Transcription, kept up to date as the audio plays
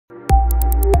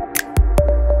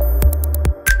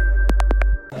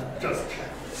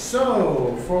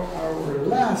So, for our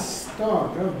last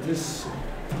talk of this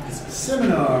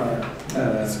seminar,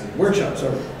 workshop,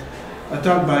 sorry, a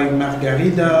talk by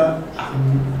Margarida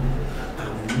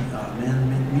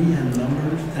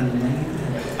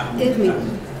Hermida,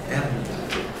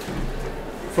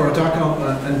 for a talk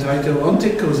entitled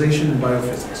Ontic Causation in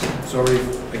Biophysics. Sorry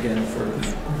again for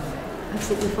this.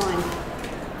 Absolutely fine.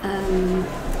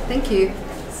 Thank you.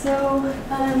 So,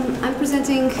 I'm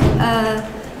presenting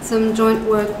some joint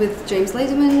work with James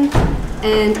Ladyman,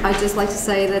 and I'd just like to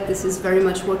say that this is very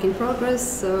much work in progress,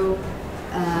 so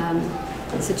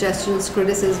suggestions,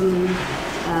 criticism,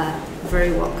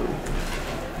 very welcome.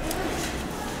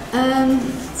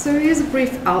 So here's a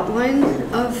brief outline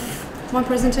of my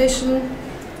presentation.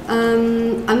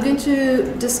 I'm going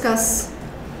to discuss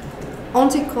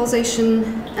ontic causation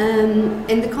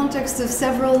in the context of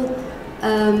several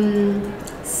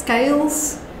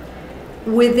scales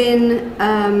within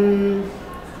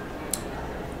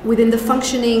the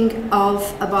functioning of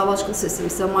a biological system.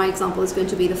 So my example is going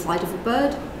to be the flight of a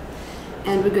bird,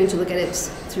 and we're going to look at it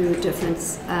through different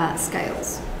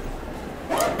scales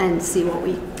and see what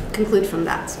we conclude from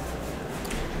that.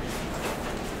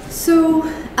 So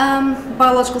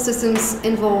biological systems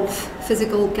involve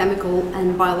physical, chemical,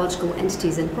 and biological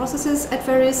entities and processes at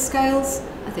various scales.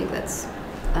 I think that's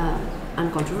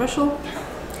uncontroversial.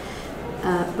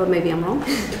 But maybe I'm wrong.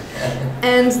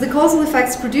 And the causal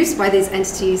effects produced by these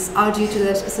entities are due to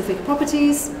their specific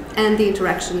properties and the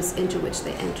interactions into which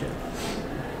they enter.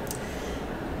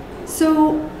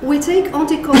 So we take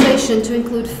ontic causation to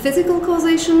include physical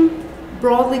causation,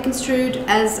 broadly construed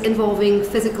as involving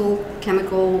physical,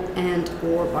 chemical, and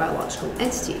or biological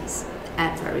entities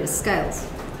at various scales.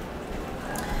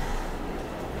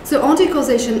 So ontic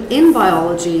causation in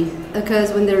biology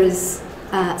occurs when there is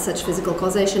such physical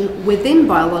causation within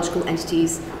biological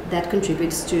entities that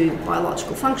contributes to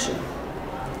biological function.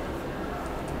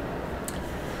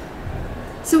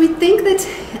 So we think that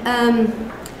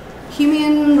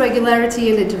Humean regularity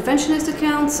and interventionist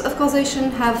accounts of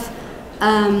causation have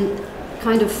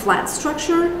kind of flat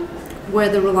structure where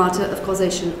the relata of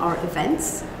causation are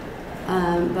events,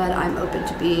 but I'm open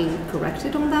to being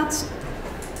corrected on that.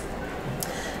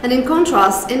 And in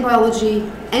contrast, in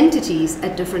biology, entities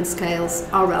at different scales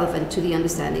are relevant to the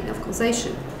understanding of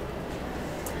causation.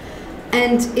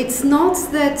 And it's not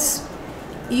that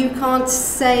you can't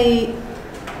say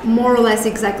more or less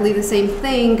exactly the same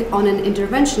thing on an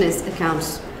interventionist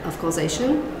account of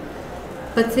causation,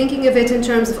 but thinking of it in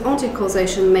terms of ontic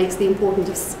causation makes the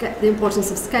importance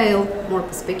of scale more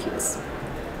conspicuous.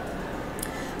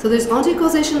 So there's ontic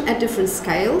causation at different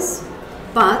scales,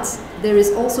 but there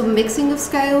is also mixing of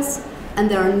scales, and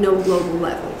there are no global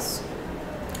levels.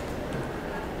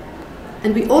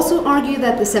 And we also argue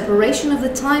that the separation of the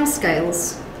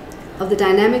timescales of the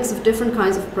dynamics of different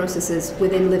kinds of processes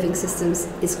within living systems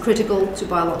is critical to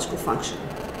biological function.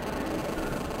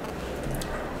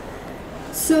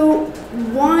 So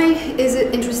why is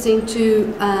it interesting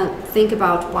to think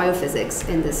about biophysics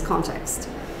in this context?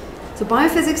 So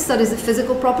biophysics studies the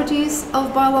physical properties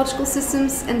of biological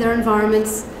systems and their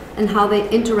environments and how they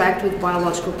interact with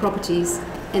biological properties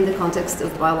in the context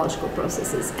of biological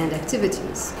processes and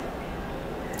activities.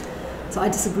 So I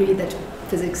disagree that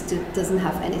physics doesn't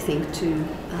have anything to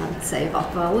say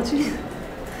about biology.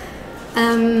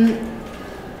 And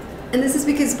this is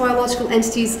because biological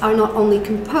entities are not only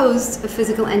composed of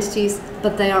physical entities,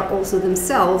 but they are also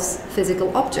themselves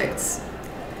physical objects,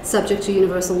 subject to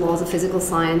universal laws of physical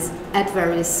science at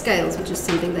various scales, which is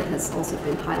something that has also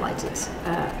been highlighted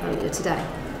earlier today.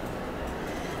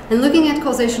 And looking at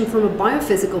causation from a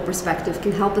biophysical perspective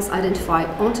can help us identify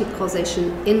ontic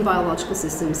causation in biological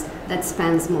systems that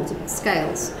spans multiple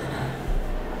scales.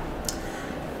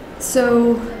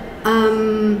 So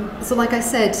like I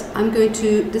said, I'm going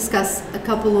to discuss a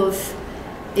couple of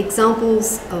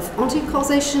examples of ontic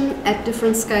causation at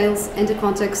different scales in the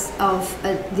context of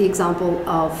the example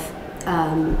of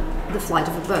the flight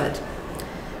of a bird.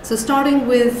 So starting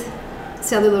with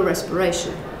cellular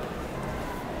respiration.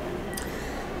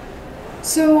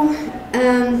 So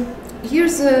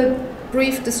here's a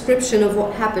brief description of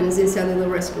what happens in cellular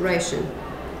respiration.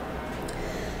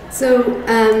 So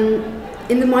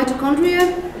in the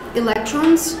mitochondria,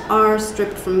 electrons are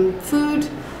stripped from food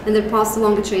and they're passed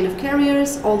along a chain of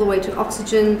carriers all the way to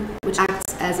oxygen, which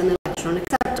acts as an electron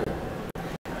acceptor.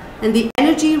 And the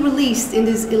energy released in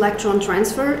these electron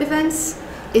transfer events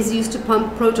is used to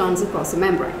pump protons across the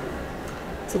membrane.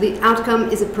 So the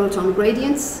outcome is a proton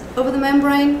gradient over the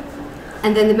membrane,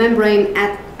 and then the membrane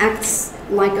acts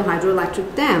like a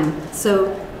hydroelectric dam.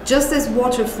 So just as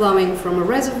water flowing from a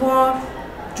reservoir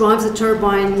drives a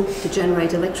turbine to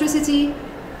generate electricity.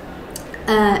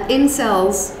 In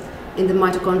cells, in the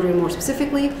mitochondria more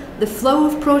specifically, the flow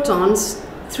of protons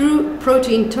through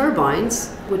protein turbines,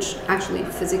 which actually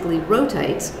physically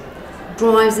rotate,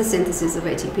 drives the synthesis of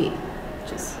ATP,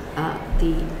 which is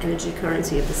the energy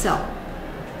currency of the cell.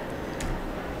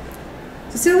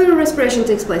 So cellular respiration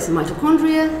takes place in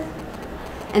mitochondria,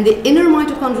 and the inner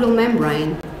mitochondrial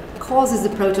membrane causes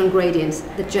the proton gradient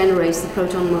that generates the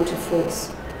proton motive force,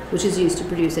 which is used to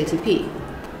produce ATP.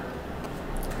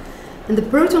 And the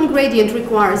proton gradient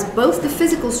requires both the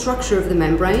physical structure of the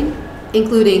membrane,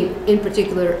 including, in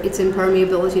particular, its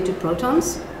impermeability to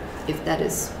protons. If that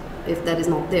is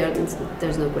not there, then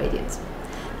there's no gradient.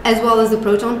 As well as the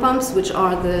proton pumps, which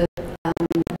are the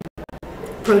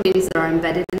proteins that are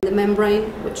embedded in the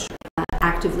membrane, which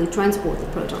actively transport the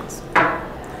protons.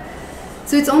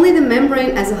 So it's only the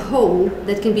membrane as a whole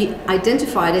that can be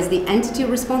identified as the entity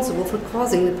responsible for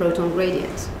causing the proton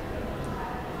gradient.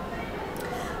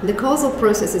 The causal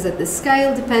processes at this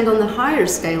scale depend on the higher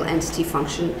scale entity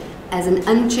function as an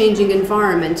unchanging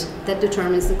environment that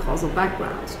determines the causal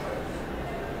background.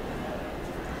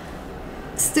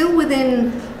 Still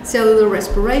within cellular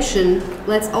respiration,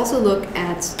 let's also look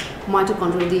at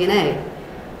mitochondrial DNA.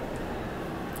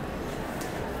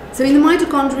 So in the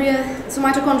mitochondria,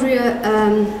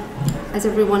 as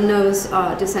everyone knows,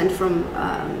 descend from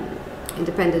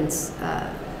independent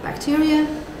bacteria.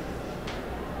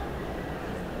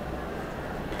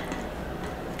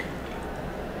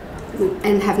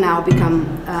 And have now become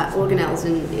organelles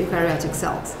in eukaryotic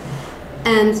cells.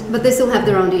 But they still have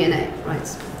their own DNA, right?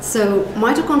 So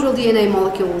mitochondrial DNA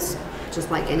molecules, just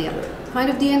like any other kind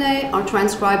of DNA, are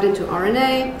transcribed into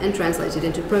RNA and translated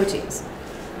into proteins.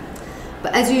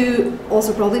 But as you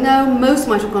also probably know, most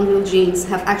mitochondrial genes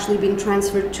have actually been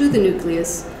transferred to the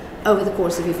nucleus over the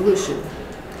course of evolution.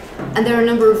 And there are a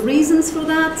number of reasons for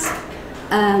that.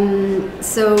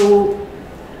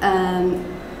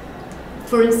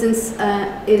 For instance,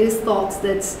 it is thought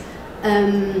that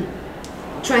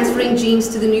transferring genes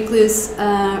to the nucleus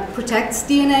protects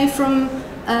DNA from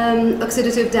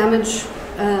oxidative damage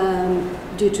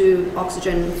due to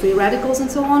oxygen-free radicals and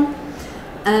so on.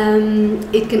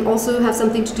 It can also have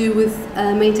something to do with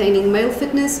maintaining male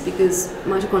fitness, because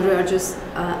mitochondria are just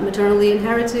maternally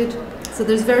inherited. So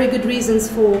there's very good reasons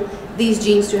for these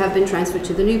genes to have been transferred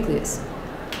to the nucleus.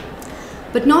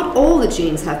 But not all the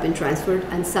genes have been transferred,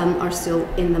 and some are still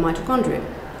in the mitochondria.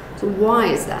 So why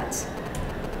is that?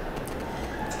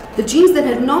 The genes that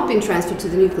have not been transferred to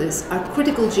the nucleus are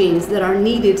critical genes that are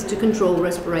needed to control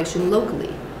respiration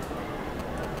locally.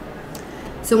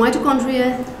 So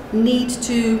mitochondria need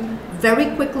to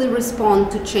very quickly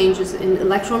respond to changes in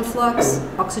electron flux,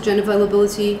 oxygen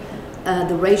availability,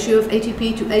 the ratio of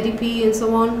ATP to ADP, and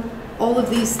so on. All of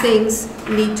these things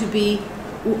need to be,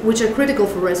 which are critical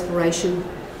for respiration,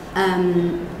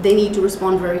 they need to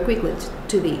respond very quickly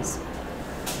to these.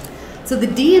 So the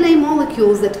DNA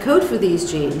molecules that code for these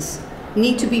genes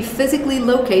need to be physically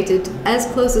located as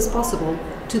close as possible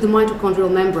to the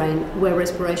mitochondrial membrane where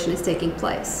respiration is taking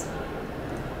place.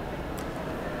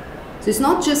 So it's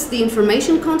not just the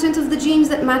information content of the genes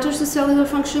that matters to cellular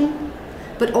function,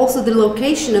 but also the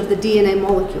location of the DNA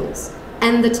molecules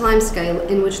and the time scale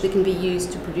in which they can be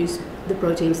used to produce the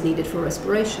proteins needed for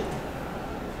respiration.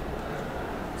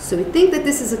 So we think that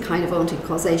this is a kind of ontic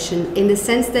causation in the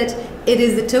sense that it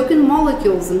is the token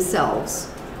molecules themselves,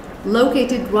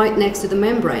 located right next to the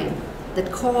membrane,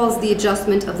 that cause the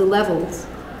adjustment of the levels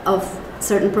of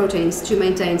certain proteins to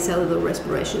maintain cellular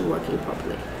respiration working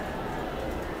properly.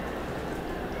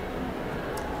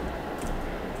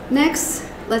 Next,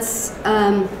 let's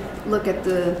look at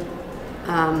the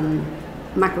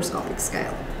macroscopic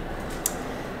scale.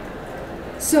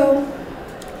 So,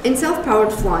 in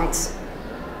self-powered flight,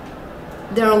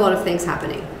 there are a lot of things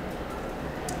happening.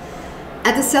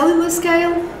 At the cellular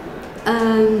scale,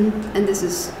 and this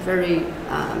is very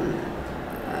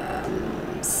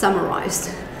summarized,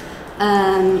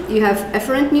 you have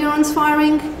efferent neurons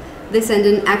firing. They send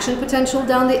an action potential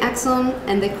down the axon,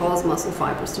 and they cause muscle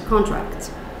fibers to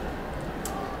contract.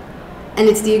 And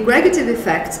it's the aggregative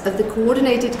effect of the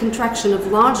coordinated contraction of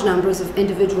large numbers of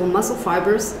individual muscle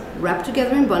fibers wrapped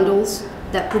together in bundles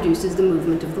that produces the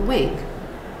movement of the wing.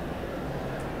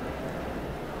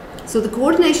 So the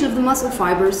coordination of the muscle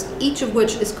fibers, each of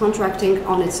which is contracting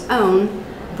on its own,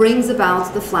 brings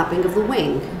about the flapping of the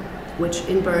wing, which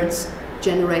in birds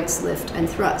generates lift and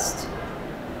thrust.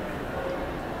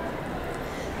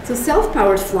 So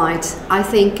self-powered flight, I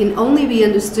think, can only be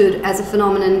understood as a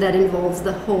phenomenon that involves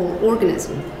the whole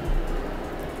organism.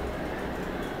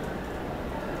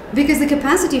 Because the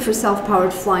capacity for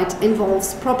self-powered flight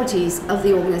involves properties of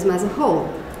the organism as a whole,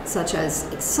 such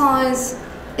as its size,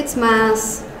 its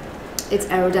mass, its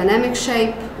aerodynamic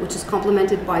shape, which is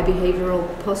complemented by behavioral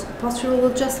postural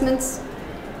adjustments,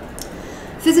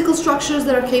 physical structures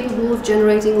that are capable of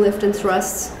generating lift and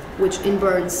thrust, which in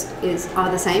birds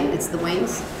are the same, it's the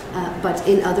wings, but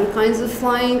in other kinds of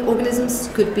flying organisms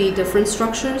could be different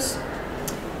structures.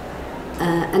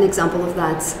 An example of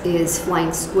that is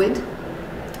flying squid,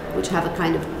 which have a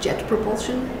kind of jet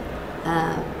propulsion,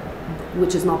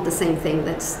 which is not the same thing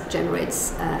that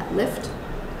generates lift.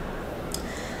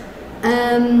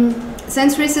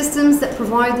 Sensory systems that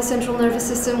provide the central nervous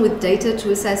system with data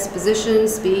to assess position,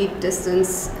 speed,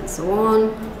 distance, and so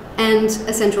on, and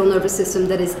a central nervous system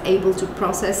that is able to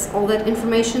process all that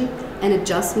information and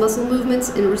adjust muscle movements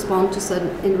in response to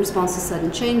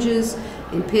sudden changes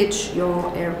in pitch,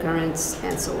 yaw, air currents,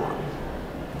 and so on.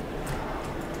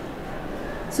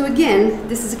 So again,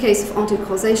 this is a case of ontic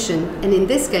causation, and in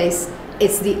this case,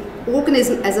 it's the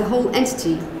organism as a whole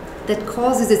entity that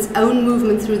causes its own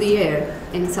movement through the air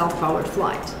in self-powered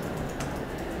flight.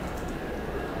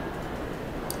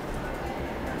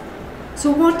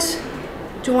 So what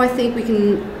do I think we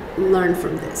can learn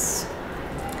from this?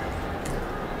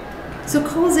 So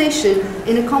causation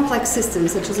in a complex system,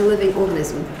 such as a living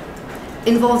organism,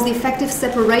 involves the effective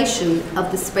separation of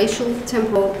the spatial,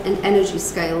 temporal, and energy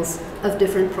scales of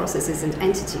different processes and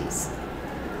entities.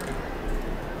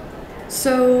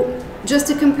 So, just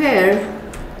to compare,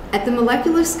 at the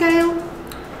molecular scale,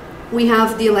 we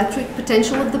have the electric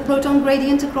potential of the proton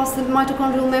gradient across the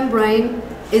mitochondrial membrane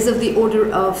is of the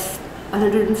order of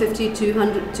 150 to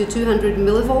 200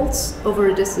 millivolts over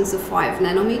a distance of 5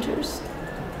 nanometers.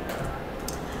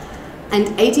 And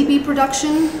ATP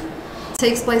production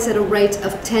takes place at a rate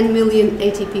of 10 million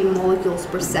ATP molecules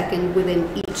per second within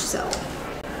each cell.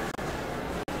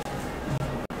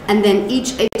 And then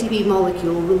each ATP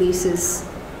molecule releases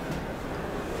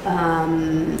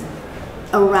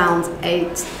around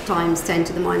 8 times 10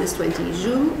 to the minus 20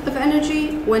 joule of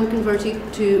energy when converted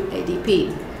to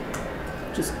ADP,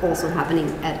 which is also happening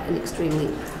at an extremely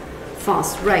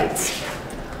fast rate.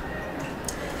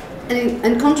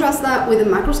 And contrast that with a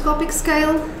macroscopic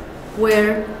scale,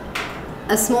 where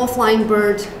a small flying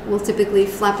bird will typically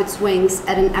flap its wings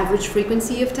at an average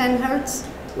frequency of 10 Hertz,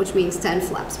 which means 10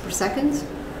 flaps per second,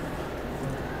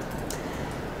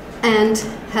 and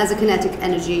has a kinetic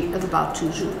energy of about 2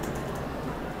 joule.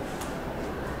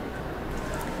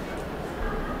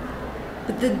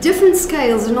 But the different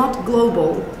scales are not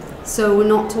global, so we're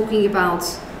not talking about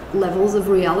levels of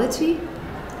reality.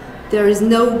 There is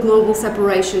no global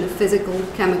separation of physical,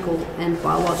 chemical, and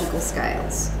biological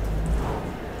scales.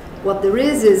 What there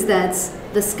is that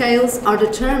the scales are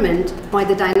determined by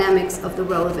the dynamics of the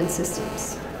relevant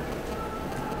systems.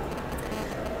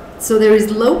 So there is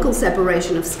local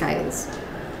separation of scales,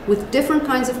 with different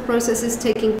kinds of processes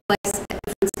taking place at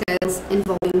different scales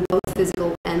involving both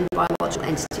physical and biological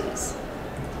entities.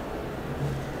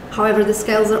 However, the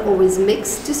scales are always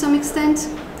mixed to some extent,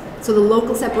 so the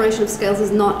local separation of scales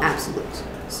is not absolute.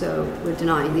 So we're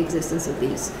denying the existence of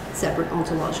these separate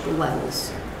ontological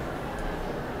levels.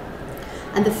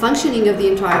 And the functioning of the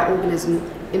entire organism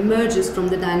emerges from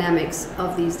the dynamics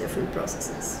of these different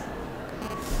processes.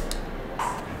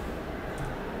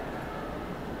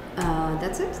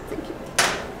 That's it. Thank you.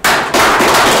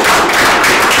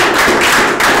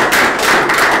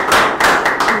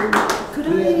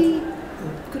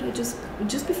 Could I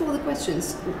just before the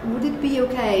questions, would it be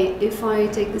okay if I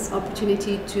take this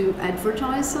opportunity to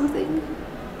advertise something?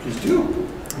 Please do.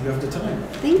 You have the time.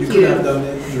 Thank you. You could have done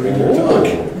it during your talk.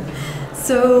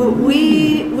 So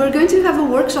we're going to have a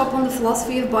workshop on the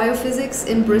philosophy of biophysics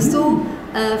in Bristol,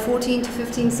 14 to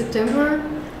 15 September.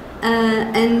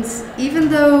 And even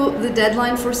though the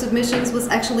deadline for submissions was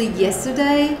actually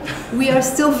yesterday, we are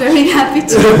still very happy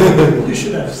to... You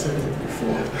should have said it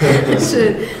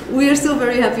before. We are still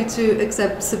very happy to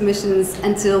accept submissions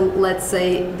until, let's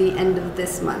say, the end of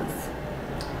this month.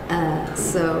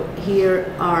 So here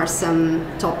are some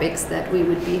topics that we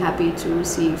would be happy to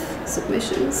receive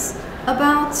submissions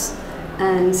about,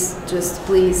 and just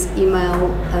please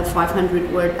email a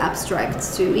 500-word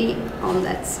abstract to me on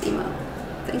that email.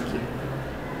 Thank you.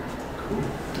 Cool.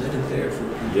 Let it there for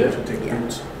people to take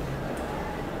notes.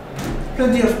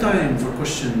 Plenty of time for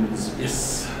questions.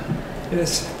 Yes.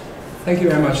 Yes. Thank you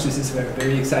very much. This is very,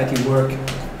 very exciting work.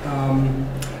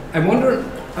 I wonder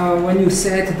when you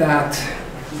said that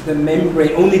the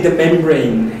membrane, only the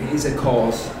membrane is a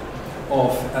cause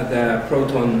of the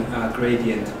proton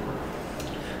gradient.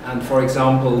 And for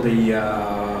example, the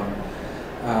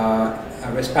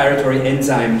respiratory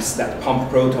enzymes that pump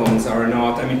protons are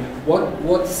not. I mean,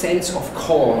 what sense of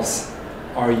cause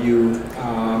are you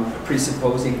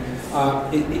presupposing?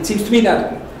 It seems to me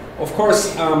that, of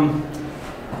course,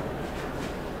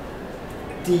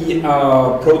 the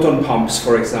proton pumps,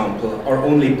 for example, are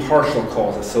only partial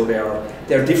causes, so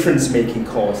they're difference-making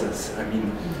causes. I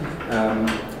mean,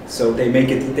 so they make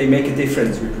a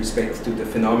difference with respect to the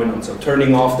phenomenon. So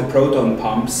turning off the proton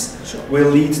pumps will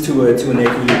lead to an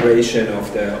equilibration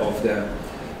of the.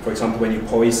 For example, when you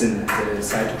poison the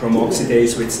cytochrome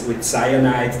oxidase with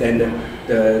cyanide, then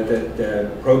the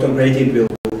proton gradient will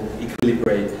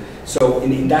equilibrate. So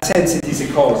in that sense, it is a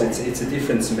cause. It's a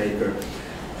difference maker.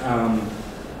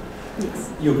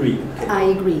 Yes. You agree? Okay. I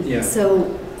agree. Yeah.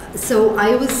 So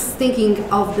I was thinking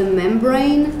of the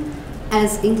membrane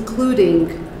as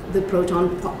including the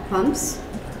proton pumps.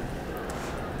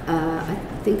 I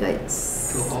think I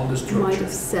might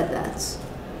have said that.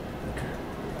 Okay.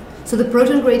 So the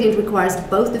proton gradient requires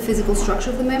both the physical structure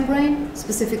of the membrane,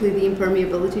 specifically the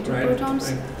impermeability to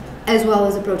protons, as well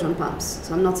as the proton pumps.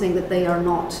 So I'm not saying that they are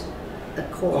not a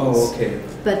cause. Oh, okay.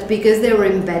 But because they were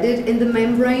embedded in the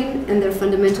membrane and they're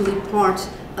fundamentally part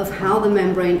of how the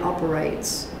membrane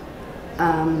operates,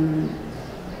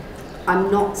 I'm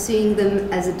not seeing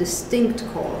them as a distinct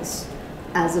cause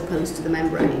as opposed to the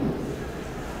membrane.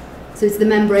 So it's the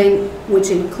membrane which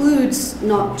includes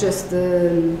not just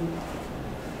the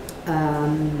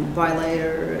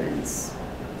bilayer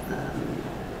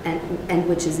and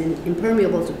which is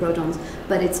impermeable to protons,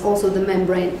 but it's also the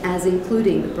membrane as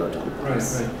including the proton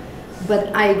pumps. Right.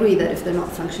 But I agree that if they're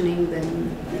not functioning,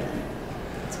 then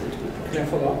it's going to be a problem. Can I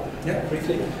follow up? Yeah,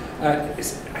 briefly.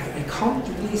 I can't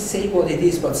really say what it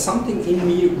is, but something in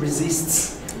me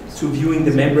resists to viewing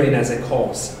the membrane as a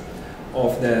cause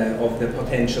of the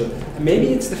potential. Maybe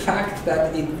it's the fact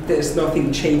that there's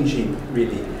nothing changing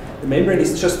really. The membrane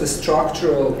is just a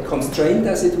structural constraint,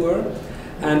 as it were,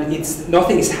 and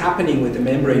nothing is happening with the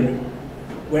membrane.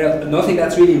 Well, nothing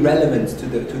that's really relevant to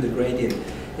the gradient.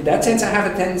 In that sense, I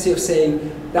have a tendency of saying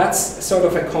that's sort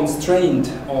of a constraint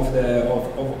of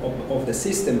the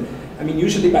system. I mean,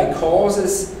 usually by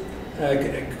causes,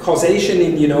 causation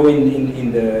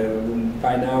in the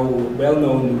by now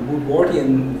well-known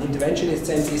Woodwardian interventionist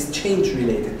sense is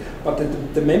change-related, but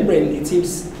the membrane, it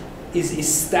seems, is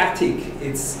static.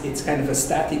 It's kind of a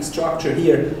static structure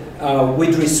here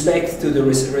with respect to the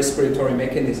respiratory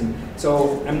mechanism.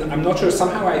 So I'm not sure.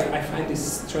 Somehow I find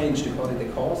this strange to call it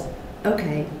a cause.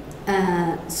 Okay,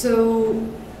 so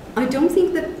I don't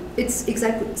think that it's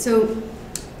exactly, so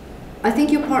I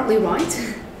think you're partly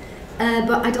right,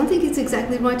 but I don't think it's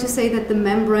exactly right to say that the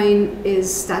membrane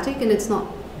is static and it's not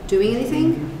doing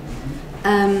anything.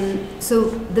 So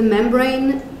the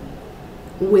membrane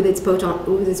with its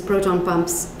proton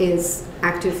pumps is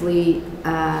actively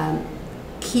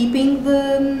keeping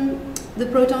the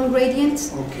proton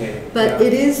gradient. Okay. But yeah.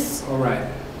 it is. All right.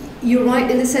 You're right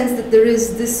in the sense that there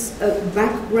is this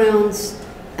background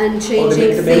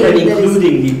unchanging the thing membrane that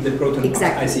including the proton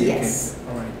exactly, pumps. I see. yes.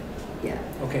 Okay. All right. Yeah.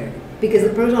 Okay. Because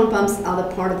the proton pumps are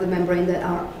the part of the membrane that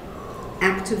are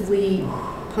actively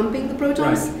pumping the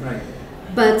protons. Right.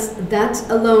 But that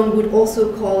alone would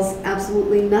also cause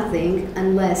absolutely nothing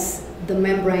unless the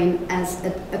membrane as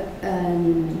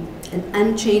an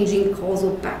unchanging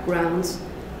causal background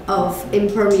of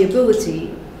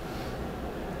impermeability.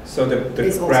 So the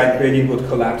gradient would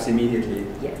collapse immediately.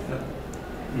 Yeah.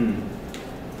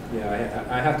 Yeah,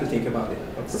 I have to think about it.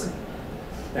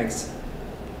 Thanks.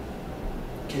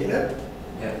 Caleb?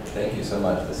 Yeah, thank you so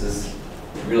much. This is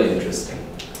really interesting.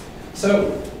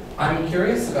 So, I'm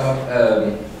curious about,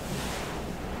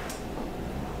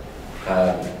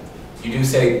 you do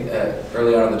say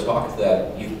early on in the talk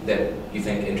that you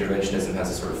think interventionism has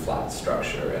a sort of flat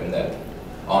structure and that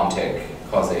ontic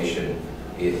causation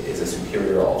is a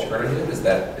superior alternative. Is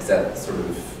that sort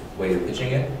of way of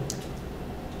pitching it?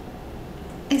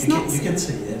 It's You can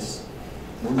say yes.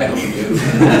 I hope you do.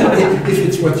 If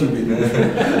it's what you believe.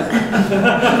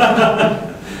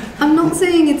 I'm not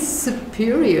saying it's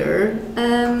superior.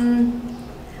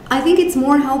 I think it's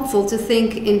more helpful to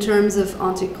think in terms of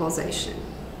ontic causation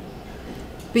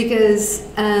because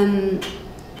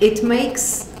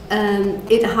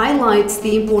it highlights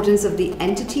the importance of the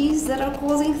entities that are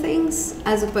causing things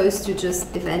as opposed to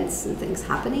just events and things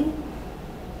happening.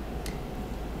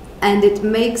 And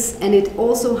it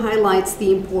also highlights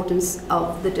the importance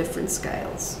of the different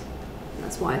scales.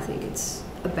 That's why I think it's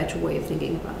a better way of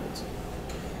thinking about it.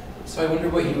 So I wonder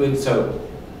what you would,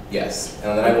 yes,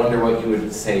 and then I wonder what you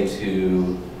would say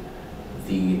to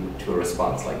a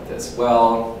response like this.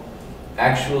 Well,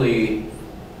 actually,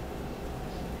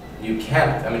 you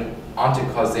can't, I mean,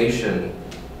 ontic causation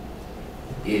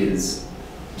is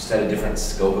just at a different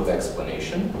scope of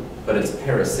explanation, but it's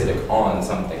parasitic on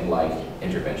something like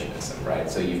interventionism, right?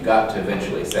 So you've got to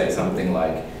eventually say something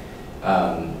like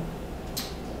the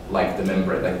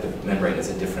membrane is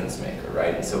a difference maker,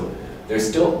 right? And so there's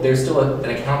still an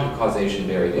account of causation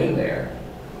buried in there,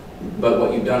 but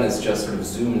what you've done is just sort of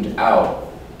zoomed out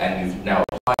and you've now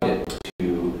applied it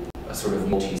to a sort of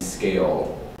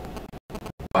multi-scale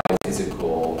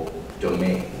biophysical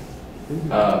domain.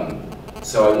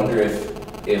 So I wonder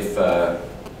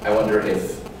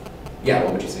yeah,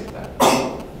 what would you say to that?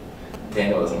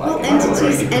 Daniel doesn't like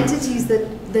it. Entities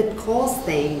that cause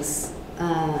things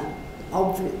are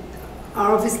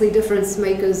obviously difference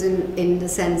makers in the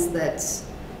sense that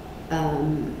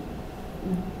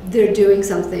they're doing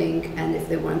something, and if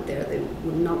they weren't there, they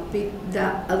would not be,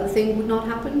 that other thing would not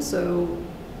happen. So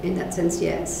in that sense,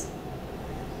 yes.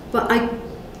 But I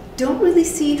don't really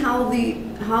see how the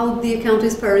account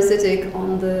is parasitic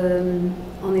on the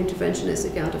interventionist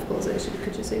account of causation.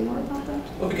 Could you say more about that?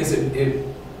 Well, because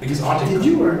because ontic. Did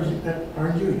you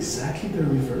argue exactly the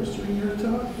reverse during your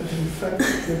talk? That in fact,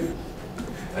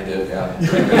 I did, yeah.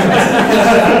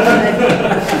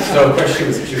 So of course she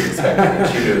was expecting.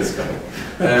 She knew this coming.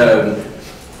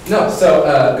 No, so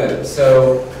good.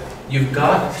 So you've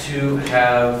got to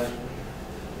have.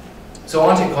 So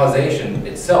ontic causation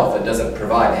itself, it doesn't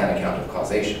provide an account of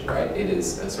causation, right? It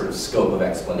is a sort of scope of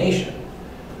explanation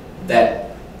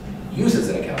that uses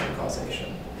an account of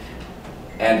causation.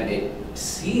 And it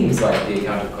seems like the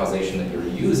account of causation that you're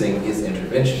using is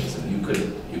interventionism. You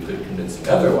could convince me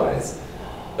otherwise.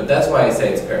 But that's why I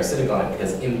say it's parasitic on it,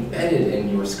 because embedded in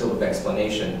your scope of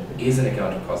explanation is an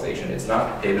account of causation. It's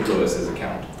not David Lewis's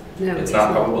account. No, it's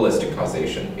not probabilistic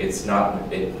causation. It's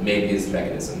not, it maybe is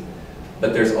mechanism.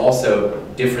 But there's also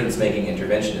difference-making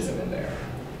interventionism in there.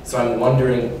 So I'm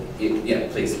wondering, yeah,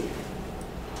 please.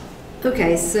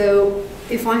 Okay, so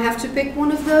if I have to pick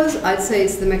one of those, I'd say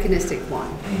it's the mechanistic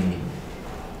one.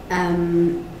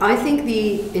 I think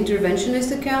the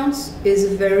interventionist account is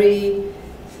a very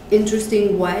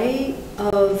interesting way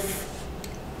of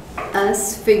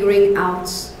us figuring out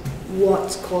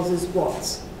what causes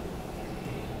what,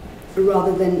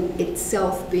 rather than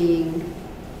itself being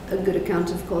a good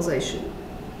account of causation.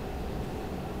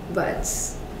 But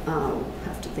I'll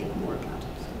have to think more about it.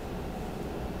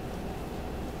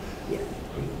 Yeah.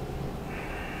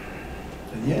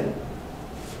 and yeah.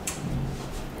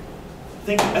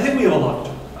 I think we have a lot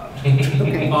to talk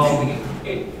about.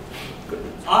 Okay.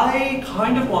 I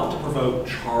kind of want to provoke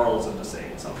Charles into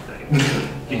saying something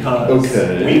because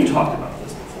we've talked about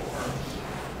this before.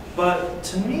 But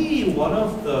to me, one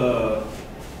of the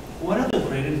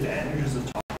great advantages of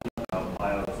talking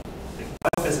about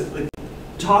biophysics, like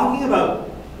talking about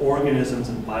organisms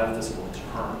in biophysical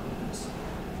terms,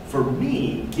 for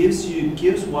me, gives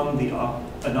one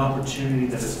an opportunity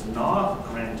that is not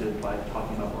granted by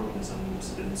talking about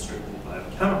organisms in strictly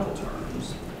biochemical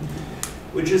terms,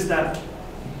 which is that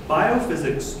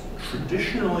biophysics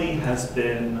traditionally has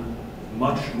been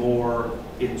much more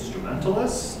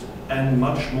instrumentalist and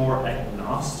much more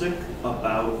agnostic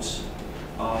about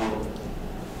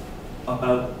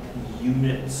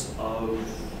units of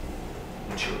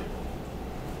material,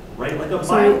 right? Like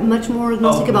much more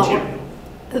agnostic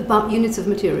about units of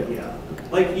material. Yeah,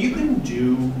 like you can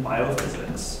do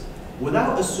biophysics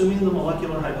without assuming the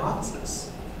molecular hypothesis,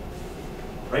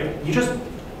 right?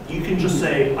 You can just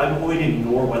say, I'm going to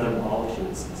ignore whether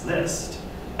molecules exist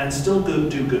and still do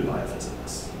good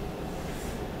biophysics.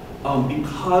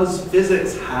 Because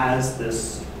physics has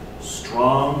this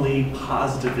strongly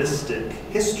positivistic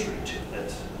history to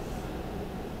it,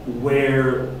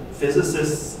 where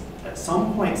physicists at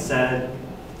some point said,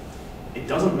 it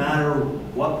doesn't matter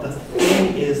what the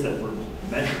thing is that we're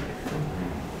measuring.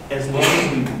 As long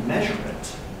as we measure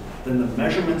it, then the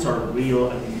measurements are real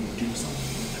and we can do something.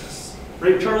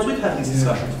 Right, Charles, we've had these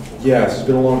discussions before. Yes, it's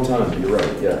been a long time, you're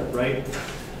right, yeah. Right?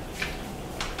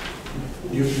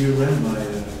 You read my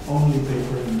only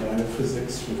paper in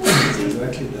biophysics, which is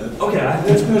exactly that. Okay.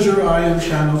 Let's measure ion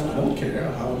channels. I don't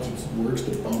care how it works,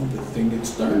 the pump, the thing, it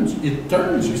turns. It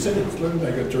turns. You said it turned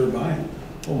like a turbine.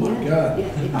 Oh my God.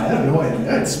 I have no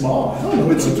idea. It's small. I don't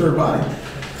know. It's a turbine.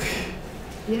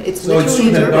 Yeah, it's so it's true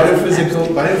that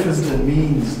turbine. biophysical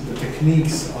means the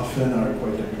techniques often are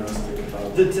quite agnostic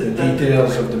about the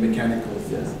details of the mechanical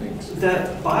things.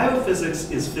 That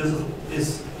biophysics is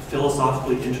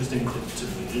philosophically interesting to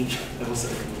me, that was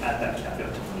at that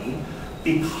caveat to me,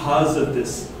 because of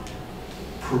this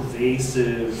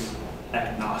pervasive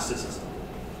agnosticism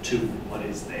to what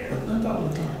is there. But not all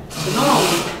the time. But not all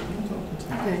the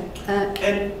time. Okay.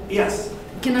 And yes.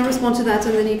 Can I respond to that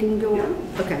and then you can go on?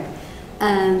 Okay.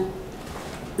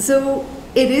 So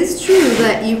it is true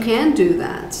that you can do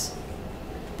that,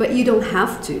 but you don't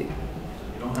have to. You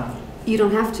don't have to. You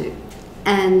don't have to.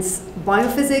 And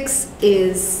biophysics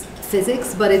is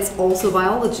physics, but it's also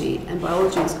biology, and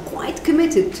biology is quite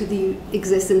committed to the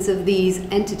existence of these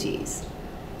entities.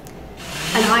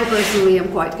 And I personally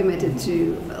am quite committed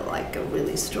to like a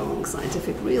really strong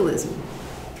scientific realism.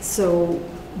 So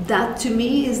that to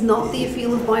me is not the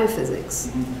field of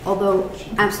biophysics, although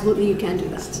absolutely you can do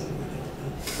that.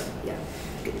 But yeah,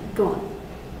 go on.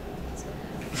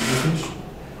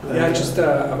 Yeah, just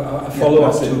a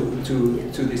follow-up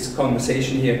to this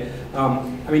conversation here.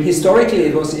 I mean, historically,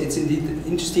 it's indeed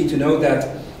interesting to know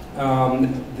that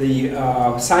the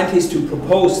scientist who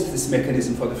proposed this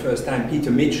mechanism for the first time,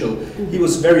 Peter Mitchell, he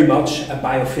was very much a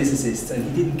biophysicist, and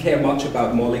he didn't care much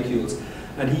about molecules.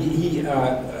 And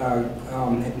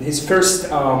his first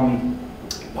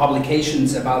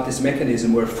publications about this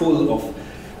mechanism were full of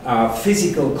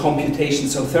physical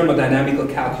computations, so thermodynamical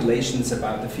calculations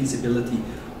about the feasibility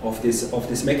of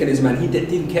this mechanism, and he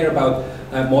didn't care about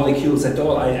molecules at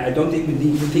all. I don't even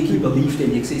think he believed in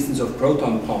the existence of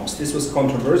proton pumps. This was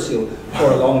controversial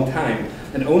for a long time,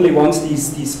 and only once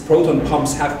these proton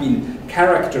pumps have been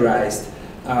characterized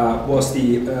was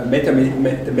the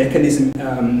mechanism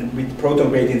with proton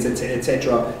gradients,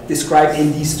 etc., described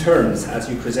in these terms as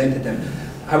you presented them.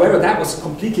 However, that was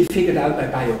completely figured out by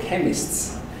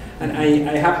biochemists. And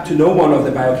I happen to know one of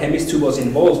the biochemists who was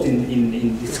involved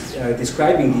in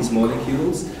describing these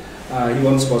molecules. He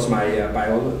once was my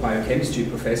biochemistry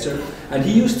professor. And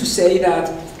he used to say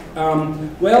that,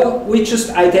 well, we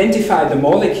just identify the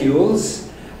molecules,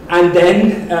 and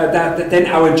then, then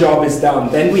our job is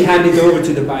done. Then we hand it over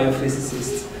to the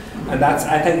biophysicists. And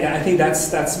I think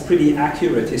that's pretty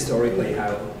accurate historically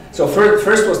how. So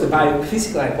first was the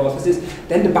biophysical hypothesis,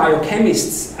 then the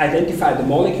biochemists identified the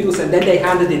molecules, and then they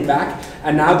handed it back,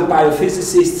 and now the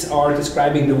biophysicists are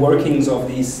describing the workings of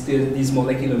these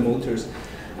molecular motors.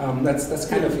 That's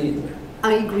kind of it.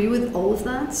 I agree with all of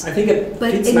that. I think it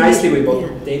fits nicely with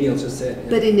what Daniel just said. Yeah.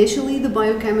 But initially the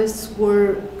biochemists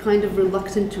were kind of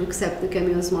reluctant to accept the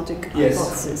chemiosmotic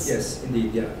hypothesis. Yes,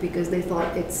 indeed, yeah. Because they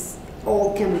thought it's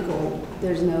all chemical,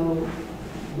 there's no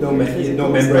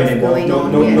membrane involved,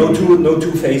 no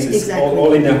two phases, exactly.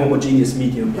 all in a homogeneous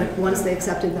medium. But once they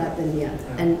accepted that, then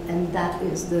and that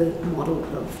is the model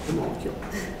of the molecule,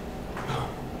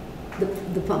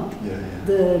 the pump,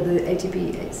 the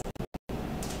ATP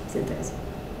synthase.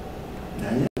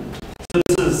 So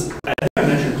this is, I think I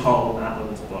mentioned Carl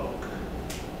Matlin's book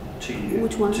to you.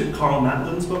 Which one? To Carl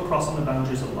Matlin's book, Crossing the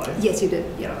Boundaries of Life. Yes, you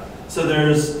did. Yeah. So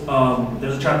there's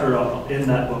a chapter in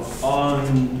that book on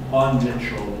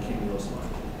Mitchell, the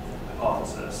chemiosmotic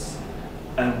hypothesis,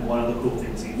 and one of the cool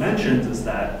things he mentions is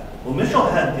that Mitchell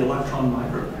had the electron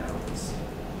micrograms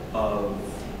of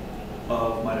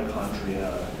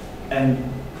mitochondria and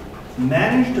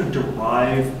managed to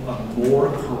derive a more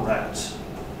correct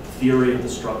theory of the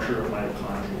structure of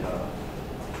mitochondria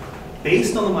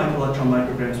based on the electron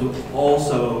micrograms, but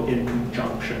also in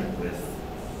conjunction with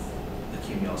the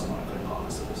chemiosmotic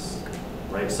hypothesis,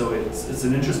 right? So it's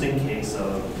an interesting case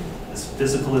of this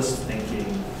physicalist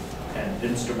thinking and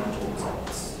instrumental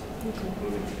results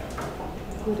moving together.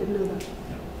 I didn't know that.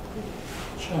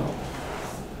 Sure.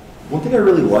 One thing I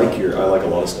really like here, I like a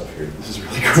lot of stuff here, this is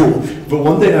really cool, but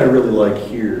one thing I really like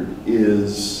here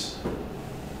is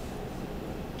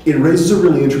it raises a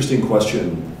really interesting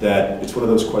question that it's one of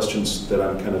those questions that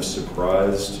I'm kind of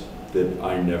surprised that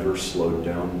I never slowed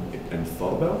down and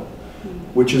thought about,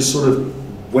 which is sort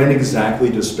of when exactly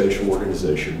does spatial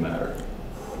organization matter?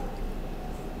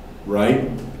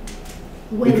 Right?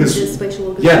 When does spatial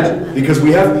organization matter? Because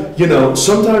we have,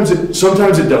 sometimes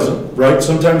it doesn't, right?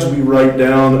 Sometimes we write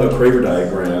down a Craver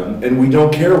diagram and we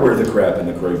don't care where the crap in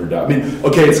the Craver diagram. I mean,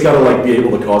 okay, it's got to be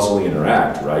able to causally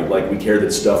interact, right? Like we care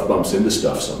that stuff bumps into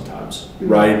stuff sometimes,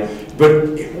 right?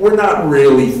 But we're not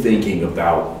really thinking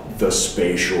about the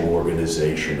spatial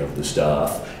organization of the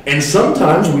stuff. And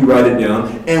sometimes we write it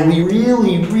down and we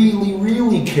really, really,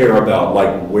 really care about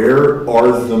where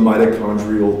are the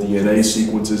mitochondrial DNA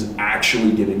sequences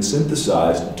actually getting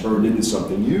synthesized and turned into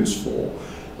something useful.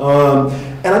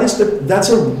 And I just that's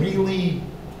a really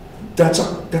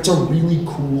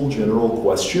cool general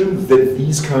question that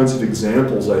these kinds of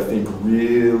examples I think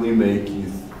really make you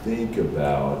think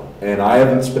about. And I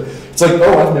haven't spent, it's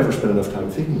I've never spent enough time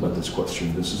thinking about this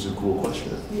question. This is a cool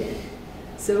question. Yeah.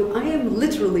 So I am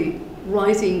literally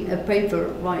writing a paper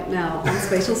right now on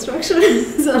spatial structure,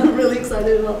 so I'm really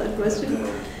excited about that question.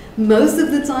 most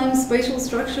of the time spatial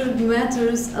structure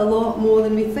matters a lot more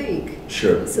than we think.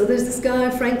 Sure. So there's this guy,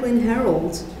 Franklin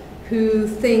Herold, who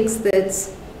thinks that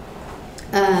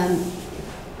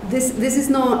this is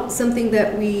not something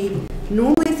that we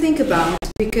normally think about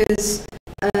because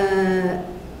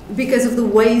of the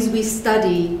ways we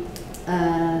study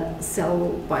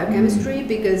cell biochemistry,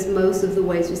 because most of the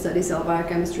ways we study cell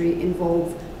biochemistry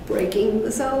involve breaking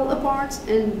the cell apart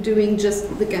and doing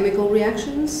just the chemical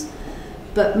reactions.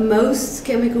 But most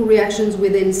chemical reactions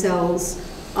within cells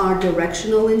are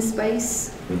directional in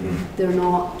space. They're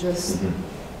not just,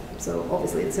 so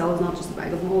obviously the cell is not just a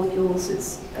bag of molecules,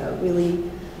 it's a really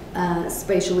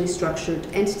spatially structured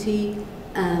entity.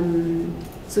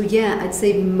 So yeah, I'd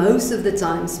say most of the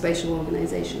time spatial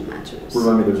organization matters.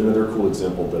 Remind me, there's another cool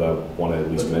example that I want to at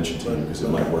least mention to you because it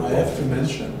might work well. I have to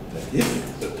mention that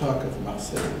if the talk of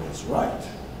Marcel was right,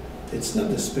 it's not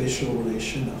the spatial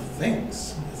relation of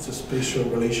things, it's a spatial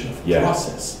relation of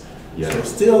process. Yeah. So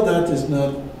still that is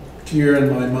not clear in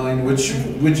my mind which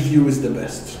view is the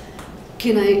best.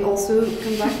 Can I also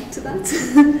come back to that?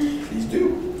 Please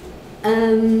do.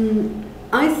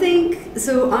 I think,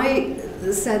 so I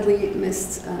sadly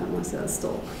missed Marcel's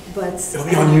talk, but... It'll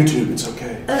be on YouTube, it's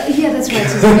okay. Yeah, that's right,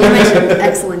 Susan, you mentioned,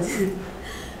 excellent.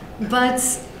 But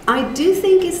I do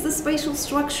think it's the spatial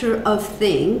structure of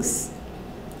things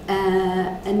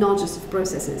and not just of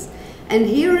processes. And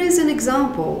here is an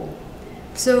example.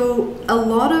 So a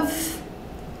lot of,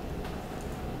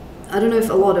 I don't know if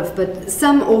a lot of, but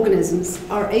some organisms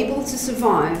are able to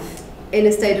survive in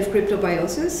a state of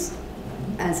cryptobiosis,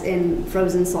 as in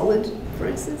frozen solid, for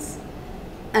instance,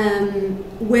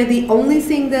 where the only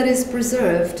thing that is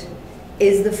preserved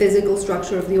is the physical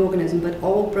structure of the organism, but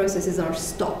all processes are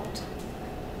stopped.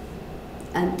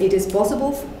 And it is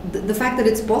possible, the fact that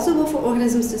it's possible for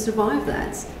organisms to survive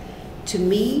that, to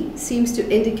me, seems to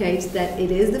indicate that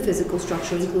it is the physical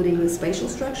structure, including the spatial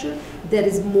structure, that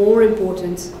is more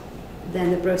important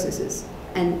than the processes.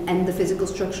 And the physical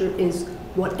structure is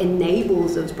what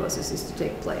enables those processes to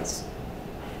take place.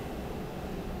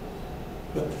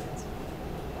 But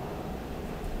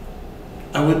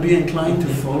I would be inclined to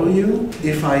follow you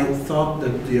if I thought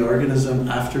that the organism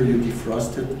after you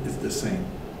defrost it is the same.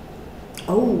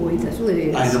 Oh, it definitely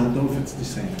is. I don't know if it's the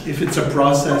same. If it's a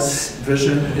process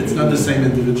vision, it's not the same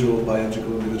individual,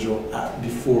 biological individual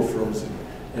before frozen.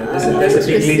 Yeah, there's a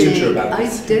big literature about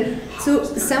this. So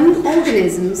some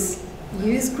organisms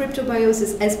use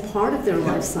cryptobiosis as part of their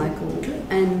life cycle,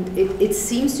 and it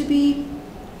seems to be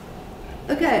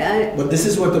okay. But this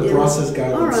is what the process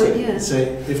guy would say. Say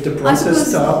if the process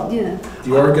stops,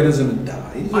 the organism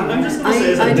dies. I'm just going to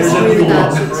say that there's a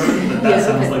nuance that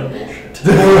sounds like bullshit.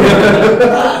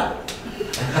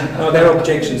 No, there are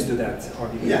objections to that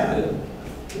argument. Yeah.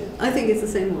 I think it's the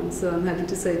same one, so I'm happy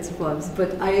to say it survives.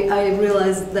 But I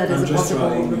realize that is a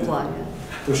possible reply.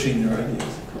 Pushing your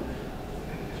ideas.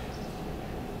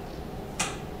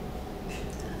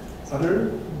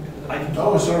 Other?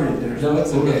 Oh, sorry. There's no,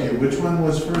 it's okay. Which one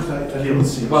was first? I didn't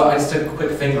see. Well, I just took a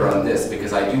quick finger on this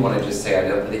because I do want to just say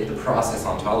I think the process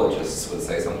ontologists would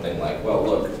say something like, well,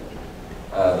 look,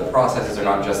 the processes are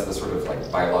not just the sort of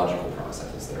like biological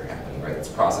processes that are happening, right? It's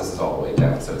processes all the way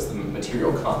down. So it's the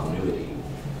material continuity.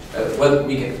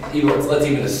 Let's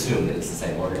even assume that it's the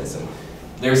same organism.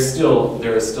 There is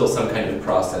still some kind of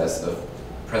process of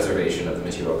preservation of the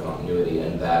material continuity,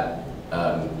 and that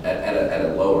at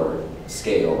a lower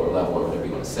scale or level or whatever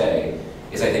you want to say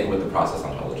is, I think, what the process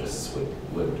ontologists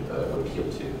would appeal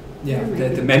to. Yeah,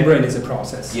 the membrane is a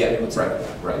process. Yeah,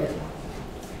 right.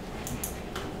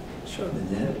 Sure.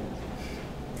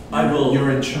 I will.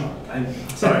 You're in shock. I'm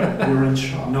sorry. You're in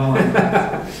shock. No, I'm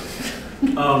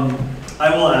not. I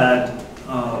will add.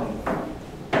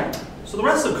 So the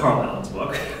rest of Carl Allen's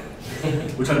book,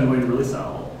 which I'm going to really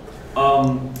sell,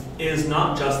 is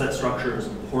not just that structure is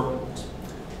important,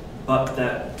 but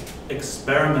that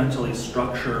experimentally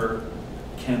structure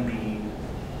can be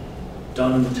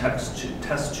done in the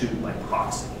test tube by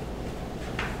proxy,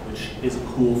 which is a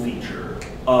cool feature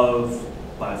of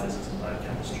biophysics and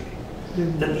biochemistry.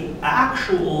 That the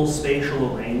actual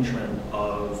spatial arrangement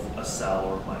of a cell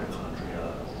or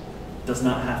mitochondria does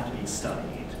not have to be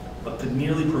studied, but could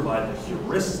merely provide the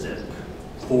heuristic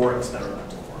for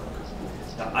experimental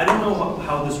work. Now, I don't know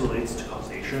how this relates to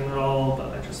causation at all,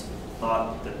 but I just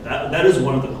thought that is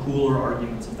one of the cooler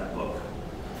arguments of that book.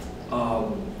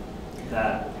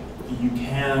 That you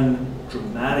can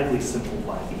dramatically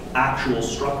simplify the actual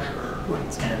structure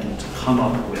and come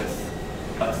up with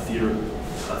a theory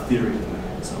of the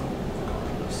mechanism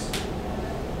regardless.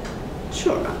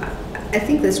 Sure, I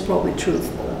think that's probably true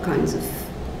of all kinds of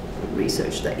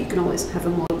research that you can always have a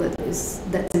model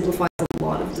that simplifies a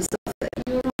lot of the stuff that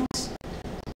you're not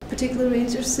particularly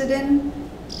interested in,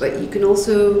 but you can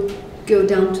also go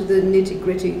down to the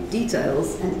nitty-gritty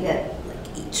details and get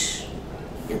like each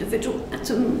individual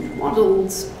atom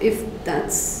modeled if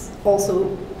that's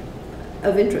also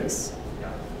of interest.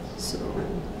 So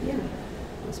yeah,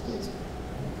 I suppose.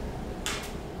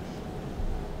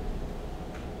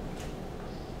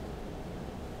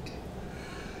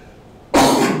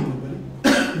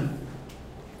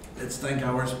 Let's thank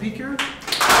our speaker.